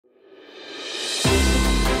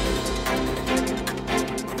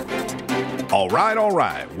All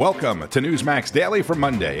right. Welcome to Newsmax Daily for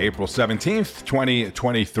Monday, April 17th,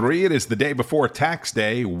 2023. It is the day before tax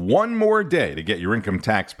day. One more day to get your income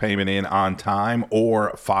tax payment in on time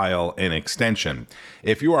or file an extension.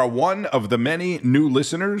 If you are one of the many new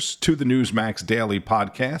listeners to the Newsmax Daily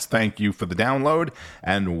podcast, thank you for the download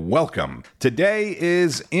and welcome. Today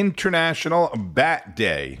is International Bat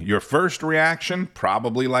Day. Your first reaction,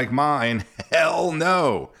 probably like mine, hell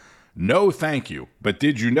no. No, thank you. But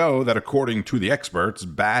did you know that according to the experts,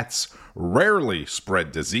 bats rarely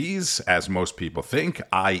spread disease, as most people think,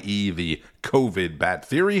 i.e. the COVID bat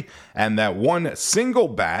theory, and that one single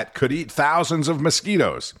bat could eat thousands of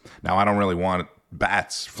mosquitoes? Now, I don't really want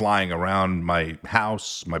bats flying around my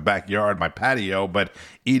house, my backyard, my patio, but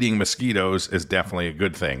eating mosquitoes is definitely a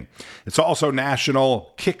good thing. It's also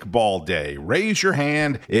National Kickball Day. Raise your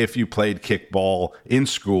hand if you played kickball in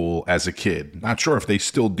school as a kid. Not sure if they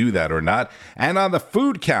still do that or not. And on the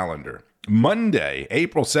food calendar, Monday,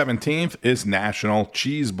 April 17th, is National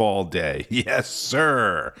Cheese Ball Day. Yes,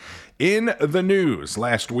 sir. In the news,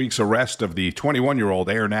 last week's arrest of the 21-year-old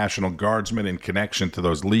Air National Guardsman in connection to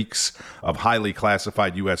those leaks of highly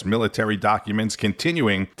classified U.S. military documents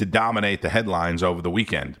continuing to dominate the headlines over the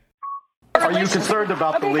weekend. Are you concerned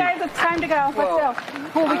about the leak? Okay, guys, it's time to go. Let's go.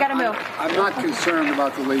 Cool, we got to move. I'm not concerned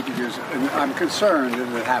about the leakages. I'm concerned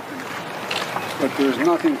that it happened. But there's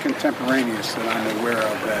nothing contemporaneous that I'm aware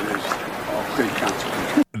of that is of big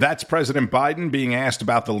consequence. That's President Biden being asked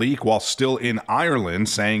about the leak while still in Ireland,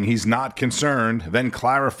 saying he's not concerned, then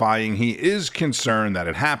clarifying he is concerned that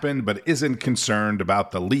it happened, but isn't concerned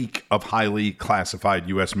about the leak of highly classified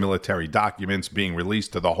U.S. military documents being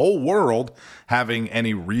released to the whole world having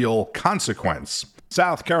any real consequence.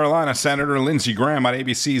 South Carolina Senator Lindsey Graham on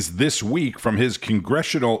ABC's This Week from his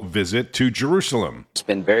congressional visit to Jerusalem. It's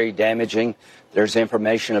been very damaging. There's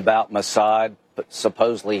information about Mossad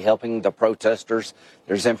supposedly helping the protesters.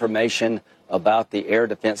 There's information about the air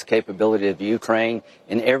defense capability of Ukraine,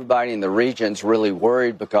 and everybody in the region's really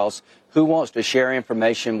worried because who wants to share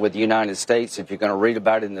information with the United States if you're going to read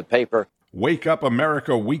about it in the paper? Wake Up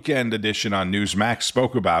America Weekend Edition on Newsmax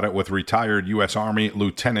spoke about it with retired U.S. Army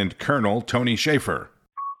Lieutenant Colonel Tony Shaffer.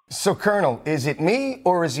 So, Colonel, is it me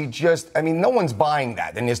or is he just, no one's buying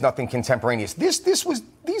that and there's nothing contemporaneous.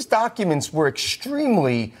 These documents were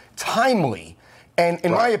extremely timely and,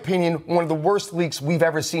 in my opinion, one of the worst leaks we've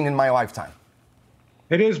ever seen in my lifetime.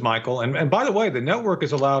 It is, Michael. And by the way, the network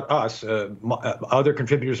has allowed us, other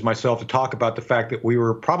contributors, myself, to talk about the fact that we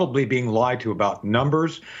were probably being lied to about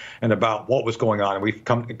numbers and about what was going on.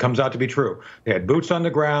 And it comes out to be true. They had boots on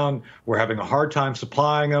the ground. We're having a hard time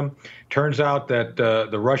supplying them. Turns out that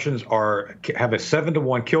the Russians have a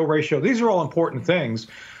 7-to-1 kill ratio. These are all important things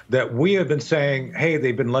that we have been saying, hey,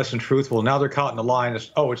 they've been less than truthful. Now they're caught in the line.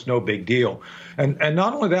 It's no big deal. And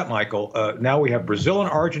not only that, Michael, now we have Brazil and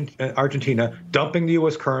Argentina dumping the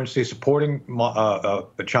U.S. currency, supporting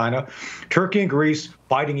China, Turkey and Greece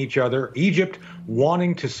fighting each other, Egypt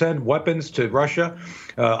wanting to send weapons to Russia,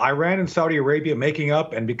 Iran and Saudi Arabia making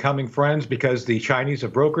up and becoming friends because the Chinese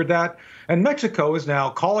have brokered that. And Mexico is now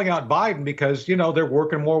calling out Biden because, they're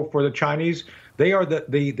working more for the Chinese. They are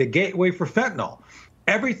the gateway for fentanyl.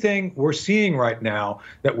 Everything we're seeing right now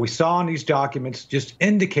that we saw in these documents just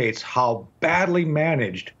indicates how badly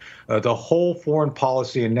managed the whole foreign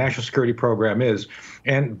policy and national security program is.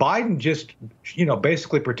 And Biden just,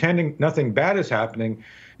 basically pretending nothing bad is happening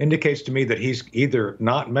indicates to me that he's either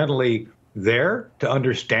not mentally there to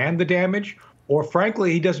understand the damage, or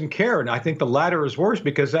frankly, he doesn't care. And I think the latter is worse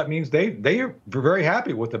because that means they are very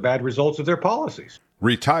happy with the bad results of their policies.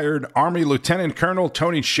 Retired Army Lieutenant Colonel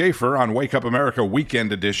Tony Shaffer on Wake Up America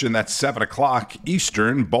Weekend Edition. That's 7 o'clock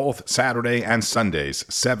Eastern, both Saturday and Sundays.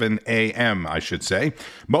 7 a.m., I should say.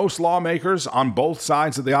 Most lawmakers on both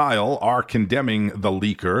sides of the aisle are condemning the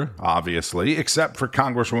leaker, obviously, except for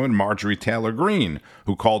Congresswoman Marjorie Taylor Greene,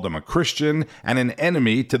 who called him a Christian and an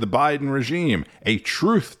enemy to the Biden regime, a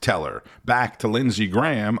truth teller. Back to Lindsey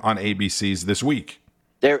Graham on ABC's This Week.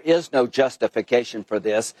 There is no justification for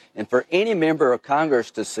this, and for any member of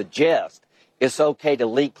Congress to suggest it's okay to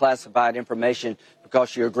leak classified information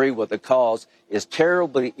because you agree with the cause is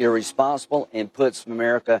terribly irresponsible and puts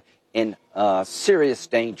America in serious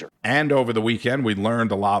danger. And over the weekend, we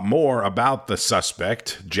learned a lot more about the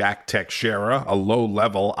suspect, Jack Teixeira, a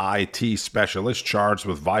low-level IT specialist charged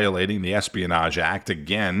with violating the Espionage Act.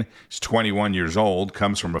 Again, he's 21 years old,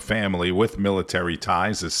 comes from a family with military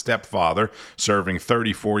ties. His stepfather serving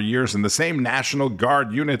 34 years in the same National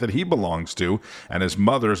Guard unit that he belongs to, and his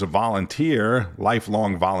mother's a volunteer,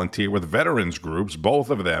 lifelong volunteer with veterans groups. Both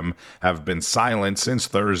of them have been silent since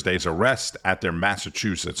Thursday's arrest at their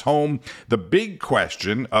Massachusetts home. The big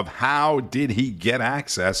question of how did he get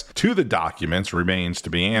access to the documents remains to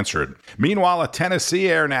be answered. Meanwhile, a Tennessee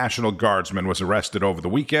Air National Guardsman was arrested over the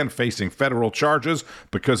weekend facing federal charges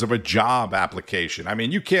because of a job application. I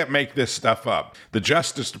mean, you can't make this stuff up. The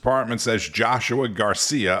Justice Department says Joshua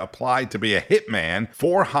Garcia applied to be a hitman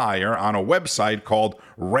for hire on a website called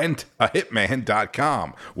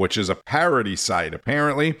rentahitman.com, which is a parody site.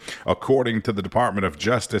 Apparently, according to the Department of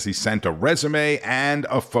Justice, he sent a resume and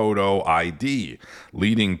a photo ID,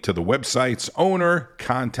 leading to the website's owner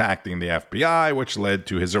contacting the FBI, which led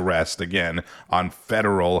to his arrest again on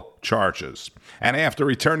federal charges. And after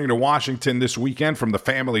returning to Washington this weekend from the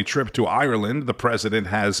family trip to Ireland, the president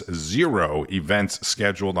has 0 events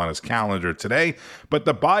scheduled on his calendar today, but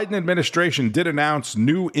the Biden administration did announce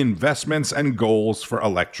new investments and goals for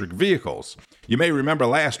electric vehicles. You may remember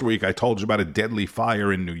last week I told you about a deadly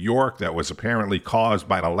fire in New York that was apparently caused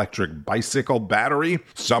by an electric bicycle battery,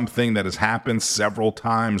 something that has happened several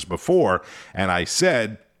times before, and I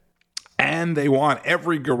said, and they want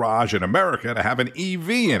every garage in America to have an EV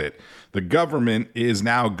in it. The government is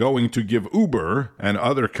now going to give Uber and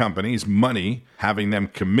other companies money, having them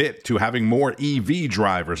commit to having more EV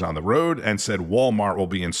drivers on the road, and said Walmart will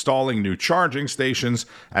be installing new charging stations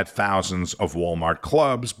at thousands of Walmart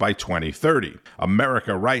clubs by 2030.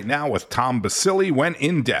 America Right Now with Tom Basile went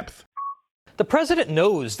in depth. The president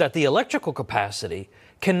knows that the electrical capacity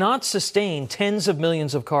cannot sustain tens of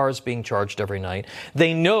millions of cars being charged every night.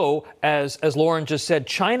 They know, as Lauren just said,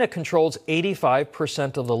 China controls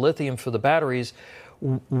 85% of the lithium for the batteries.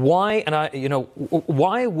 Why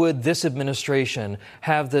would this administration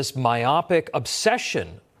have this myopic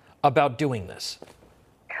obsession about doing this?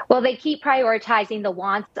 Well, they keep prioritizing the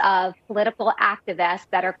wants of political activists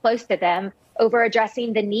that are close to them over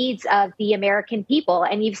addressing the needs of the American people.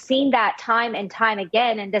 And you've seen that time and time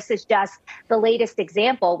again. And this is just the latest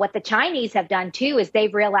example. What the Chinese have done, too, is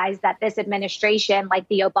they've realized that this administration, like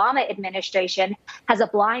the Obama administration, has a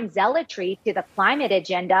blind zealotry to the climate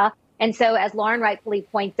agenda. And so, as Lauren rightfully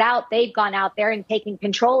points out, they've gone out there and taken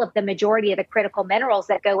control of the majority of the critical minerals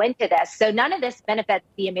that go into this. So none of this benefits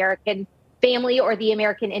the American family or the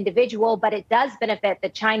American individual, but it does benefit the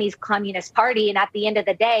Chinese Communist Party. And at the end of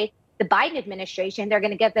the day, the Biden administration, they're going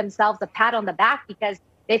to give themselves a pat on the back because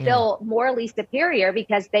they feel morally superior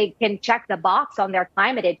because they can check the box on their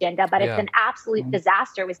climate agenda, but it's an absolute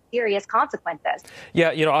disaster with serious consequences. Yeah,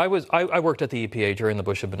 I worked at the EPA during the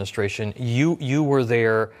Bush administration. You were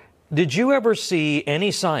there. Did you ever see any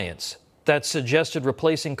science that suggested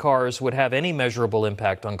replacing cars would have any measurable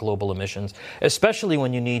impact on global emissions, especially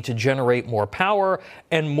when you need to generate more power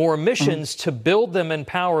and more emissions to build them and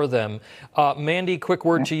power them? Mandy, quick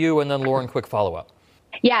word to you, and then Lauren, quick follow-up.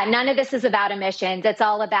 Yeah, none of this is about emissions. It's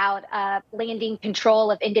all about landing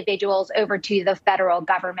control of individuals over to the federal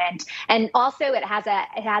government. And also it has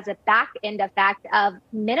a back end effect of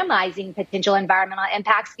minimizing potential environmental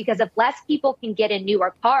impacts, because if less people can get in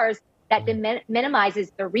newer cars, that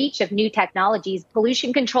minimizes the reach of new technologies,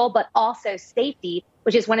 pollution control, but also safety,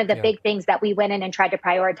 which is one of the big things that we went in and tried to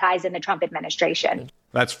prioritize in the Trump administration.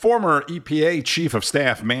 That's former EPA Chief of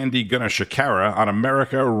Staff Mandy Gunashikara on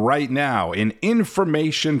America Right Now, an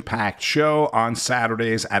information-packed show on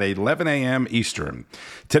Saturdays at 11 a.m. Eastern.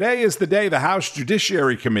 Today is the day the House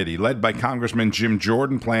Judiciary Committee, led by Congressman Jim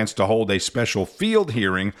Jordan, plans to hold a special field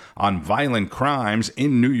hearing on violent crimes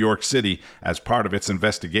in New York City as part of its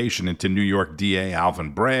investigation into New York DA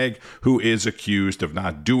Alvin Bragg, who is accused of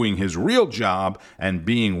not doing his real job and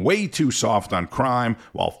being way too soft on crime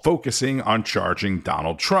while focusing on charging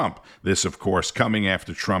Donald Trump. This, of course, coming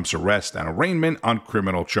after Trump's arrest and arraignment on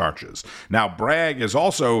criminal charges. Now, Bragg is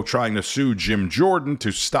also trying to sue Jim Jordan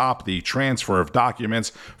to stop the transfer of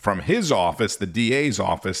documents from his office, the DA's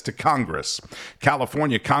office, to Congress.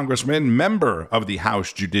 California Congressman, member of the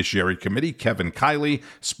House Judiciary Committee, Kevin Kiley,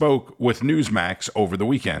 spoke with Newsmax over the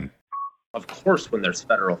weekend. Of course, when there's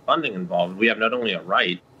federal funding involved, we have not only a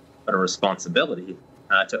right, but a responsibility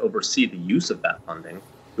to oversee the use of that funding,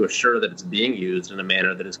 to assure that it's being used in a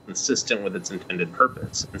manner that is consistent with its intended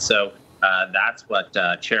purpose. And so that's what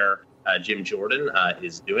Chair Jim Jordan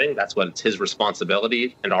is doing. That's what it's his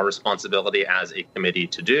responsibility and our responsibility as a committee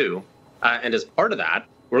to do. And as part of that,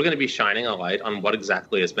 we're going to be shining a light on what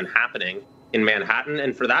exactly has been happening in Manhattan,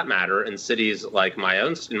 and for that matter, in cities like my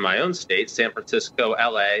own state, San Francisco,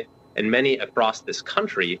 LA, and many across this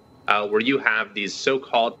country, where you have these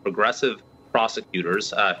so-called progressive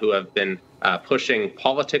prosecutors who have been pushing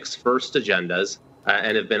politics-first agendas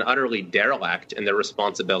and have been utterly derelict in their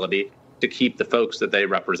responsibility to keep the folks that they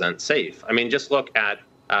represent safe. I mean, just look at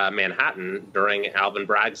Manhattan during Alvin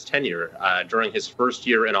Bragg's tenure. During his first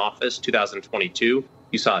year in office, 2022,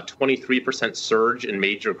 You saw a 23% surge in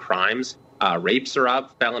major crimes. Rapes are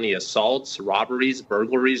up, felony assaults, robberies,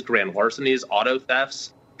 burglaries, grand larcenies, auto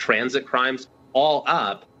thefts, transit crimes, all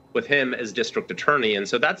up with him as district attorney. And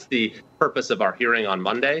so that's the purpose of our hearing on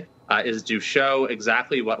Monday, is to show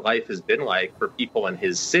exactly what life has been like for people in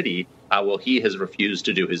his city while he has refused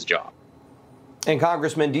to do his job. And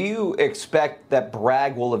Congressman, do you expect that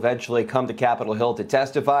Bragg will eventually come to Capitol Hill to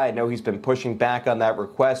testify? I know he's been pushing back on that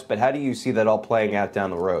request, but how do you see that all playing out down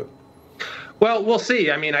the road? Well, we'll see.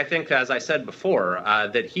 I mean, I think, as I said before,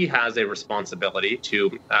 that he has a responsibility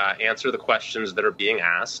to answer the questions that are being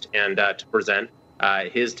asked and to present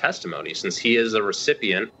his testimony, since he is a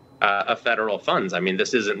recipient of federal funds. I mean,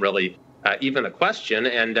 this isn't really even a question.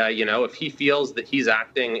 And, if he feels that he's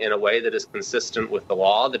acting in a way that is consistent with the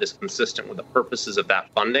law, that is consistent with the purposes of that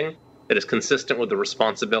funding, that is consistent with the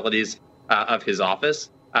responsibilities of his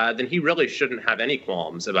office, then he really shouldn't have any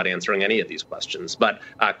qualms about answering any of these questions. But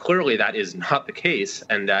clearly that is not the case.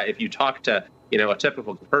 And if you talk to, a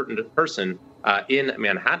typical person in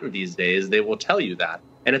Manhattan these days, they will tell you that.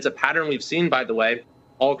 And it's a pattern we've seen, by the way,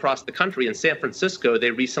 all across the country. In San Francisco,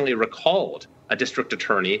 they recently recalled a district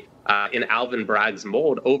attorney in Alvin Bragg's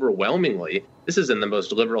mold overwhelmingly. This is in the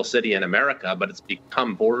most liberal city in America, but it's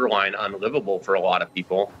become borderline unlivable for a lot of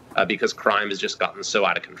people because crime has just gotten so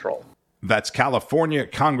out of control. That's California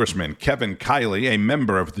Congressman Kevin Kiley, a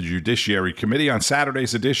member of the Judiciary Committee, on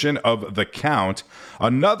Saturday's edition of The Count.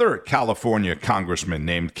 Another California congressman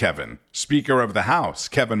named Kevin, Speaker of the House,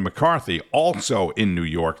 Kevin McCarthy, also in New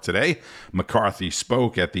York today. McCarthy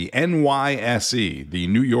spoke at the NYSE, the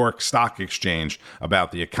New York Stock Exchange,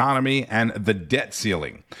 about the economy and the debt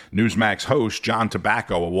ceiling. Newsmax host John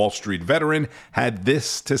Tabacco, a Wall Street veteran, had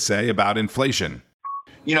this to say about inflation.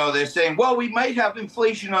 They're saying, well, we might have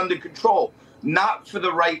inflation under control. Not for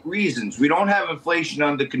the right reasons. We don't have inflation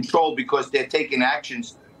under control because they're taking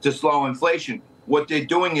actions to slow inflation. What they're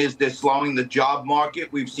doing is they're slowing the job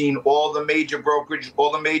market. We've seen all the major brokerage,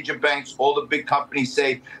 all the major banks, all the big companies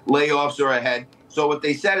say layoffs are ahead. So what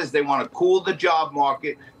they said is they want to cool the job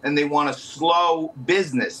market and they want to slow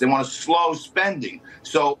business. They want to slow spending.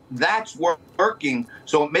 So that's working.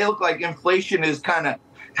 So it may look like inflation is kind of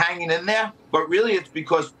hanging in there, but really it's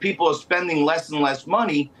because people are spending less and less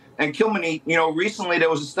money. And Kilmeny, recently there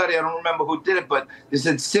was a study, I don't remember who did it, but they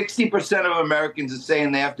said 60% of Americans are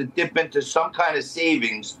saying they have to dip into some kind of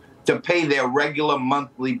savings to pay their regular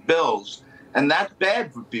monthly bills. And that's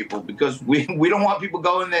bad for people because we don't want people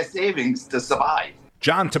going their savings to survive.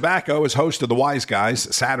 John Tabacco is host of The Wise Guys,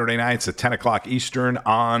 Saturday nights at 10 o'clock Eastern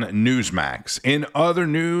on Newsmax. In other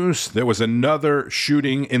news, there was another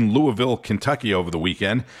shooting in Louisville, Kentucky over the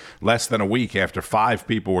weekend, less than a week after 5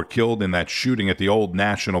 people were killed in that shooting at the Old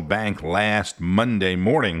National Bank last Monday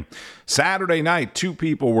morning. Saturday night, 2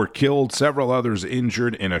 people were killed, several others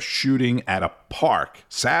injured in a shooting at a park.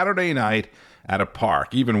 Saturday night at a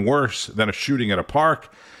park. Even worse than a shooting at a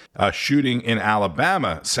park, a shooting in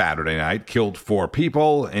Alabama Saturday night killed 4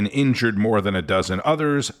 people and injured more than a dozen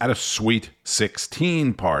others at a Sweet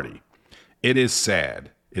 16 party. It is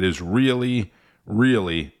sad. It is really,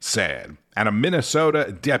 really sad. And a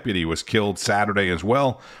Minnesota deputy was killed Saturday as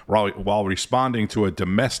well while responding to a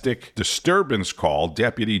domestic disturbance call.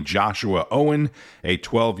 Deputy Joshua Owen, a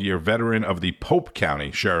 12-year veteran of the Pope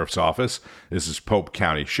County Sheriff's Office. This is Pope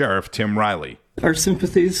County Sheriff Tim Riley. Our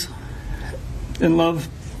sympathies and love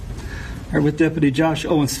are with Deputy Josh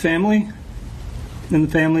Owen's family and the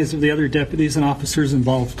families of the other deputies and officers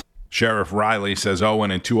involved. Sheriff Riley says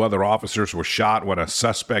Owen and 2 other officers were shot when a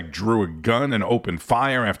suspect drew a gun and opened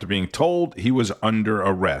fire after being told he was under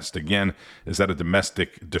arrest. Again, is that a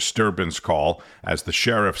domestic disturbance call? As the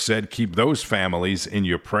sheriff said, keep those families in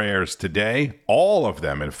your prayers today. All of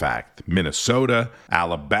them, in fact. Minnesota,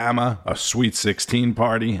 Alabama, a Sweet 16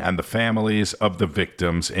 party, and the families of the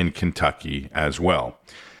victims in Kentucky as well.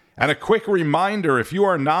 And a quick reminder, if you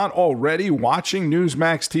are not already watching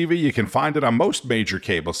Newsmax TV, you can find it on most major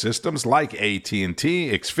cable systems like AT&T,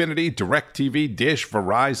 Xfinity, DirecTV, Dish,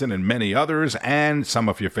 Verizon, and many others, and some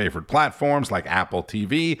of your favorite platforms like Apple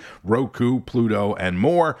TV, Roku, Pluto, and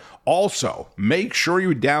more. Also, make sure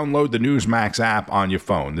you download the Newsmax app on your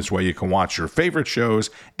phone. This way you can watch your favorite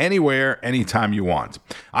shows anywhere, anytime you want.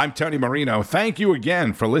 I'm Tony Marino. Thank you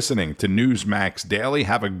again for listening to Newsmax Daily.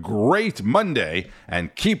 Have a great Monday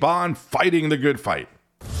and keep on fighting the good fight.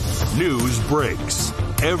 News breaks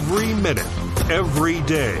every minute, every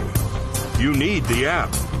day. You need the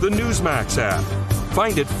app, the Newsmax app.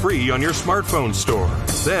 Find it free on your smartphone store.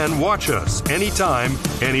 Then watch us anytime,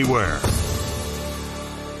 anywhere.